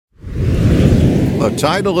The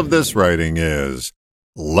title of this writing is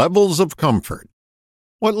Levels of Comfort.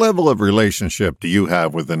 What level of relationship do you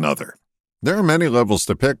have with another? There are many levels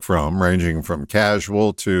to pick from, ranging from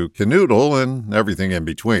casual to canoodle and everything in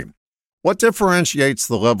between. What differentiates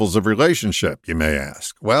the levels of relationship, you may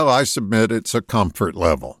ask? Well, I submit it's a comfort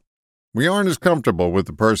level. We aren't as comfortable with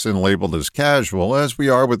the person labeled as casual as we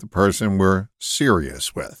are with the person we're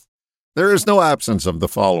serious with. There is no absence of the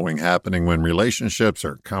following happening when relationships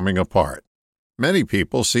are coming apart. Many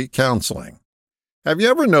people seek counseling. Have you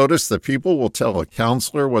ever noticed that people will tell a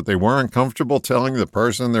counselor what they weren't comfortable telling the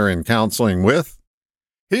person they're in counseling with?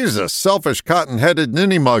 He's a selfish, cotton-headed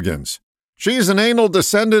ninny-muggins. She's an anal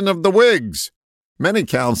descendant of the Whigs. Many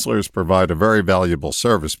counselors provide a very valuable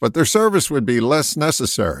service, but their service would be less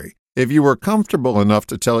necessary if you were comfortable enough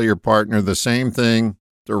to tell your partner the same thing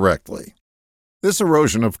directly. This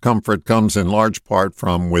erosion of comfort comes in large part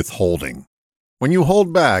from withholding. When you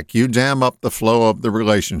hold back, you dam up the flow of the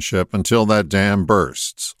relationship until that dam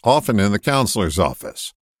bursts, often in the counselor's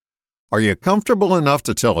office. Are you comfortable enough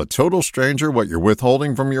to tell a total stranger what you're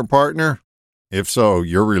withholding from your partner? If so,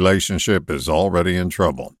 your relationship is already in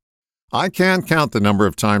trouble. I can't count the number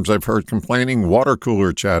of times I've heard complaining water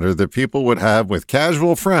cooler chatter that people would have with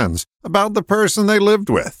casual friends about the person they lived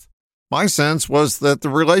with. My sense was that the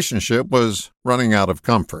relationship was running out of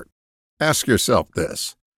comfort. Ask yourself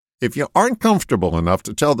this. If you aren't comfortable enough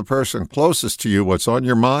to tell the person closest to you what's on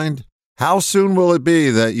your mind, how soon will it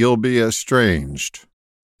be that you'll be estranged?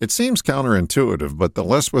 It seems counterintuitive, but the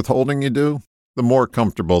less withholding you do, the more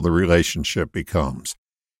comfortable the relationship becomes.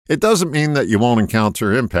 It doesn't mean that you won't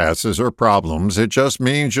encounter impasses or problems. It just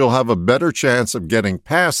means you'll have a better chance of getting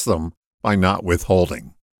past them by not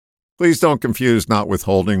withholding. Please don't confuse not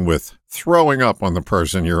withholding with throwing up on the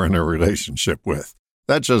person you're in a relationship with.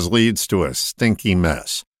 That just leads to a stinky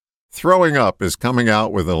mess. Throwing up is coming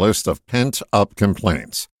out with a list of pent-up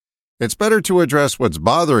complaints. It's better to address what's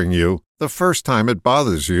bothering you the first time it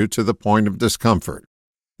bothers you to the point of discomfort.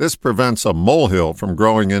 This prevents a molehill from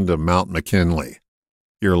growing into Mount McKinley.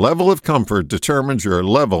 Your level of comfort determines your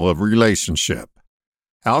level of relationship.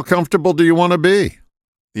 How comfortable do you want to be?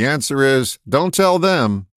 The answer is, don't tell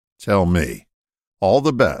them, tell me. All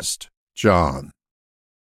the best, John.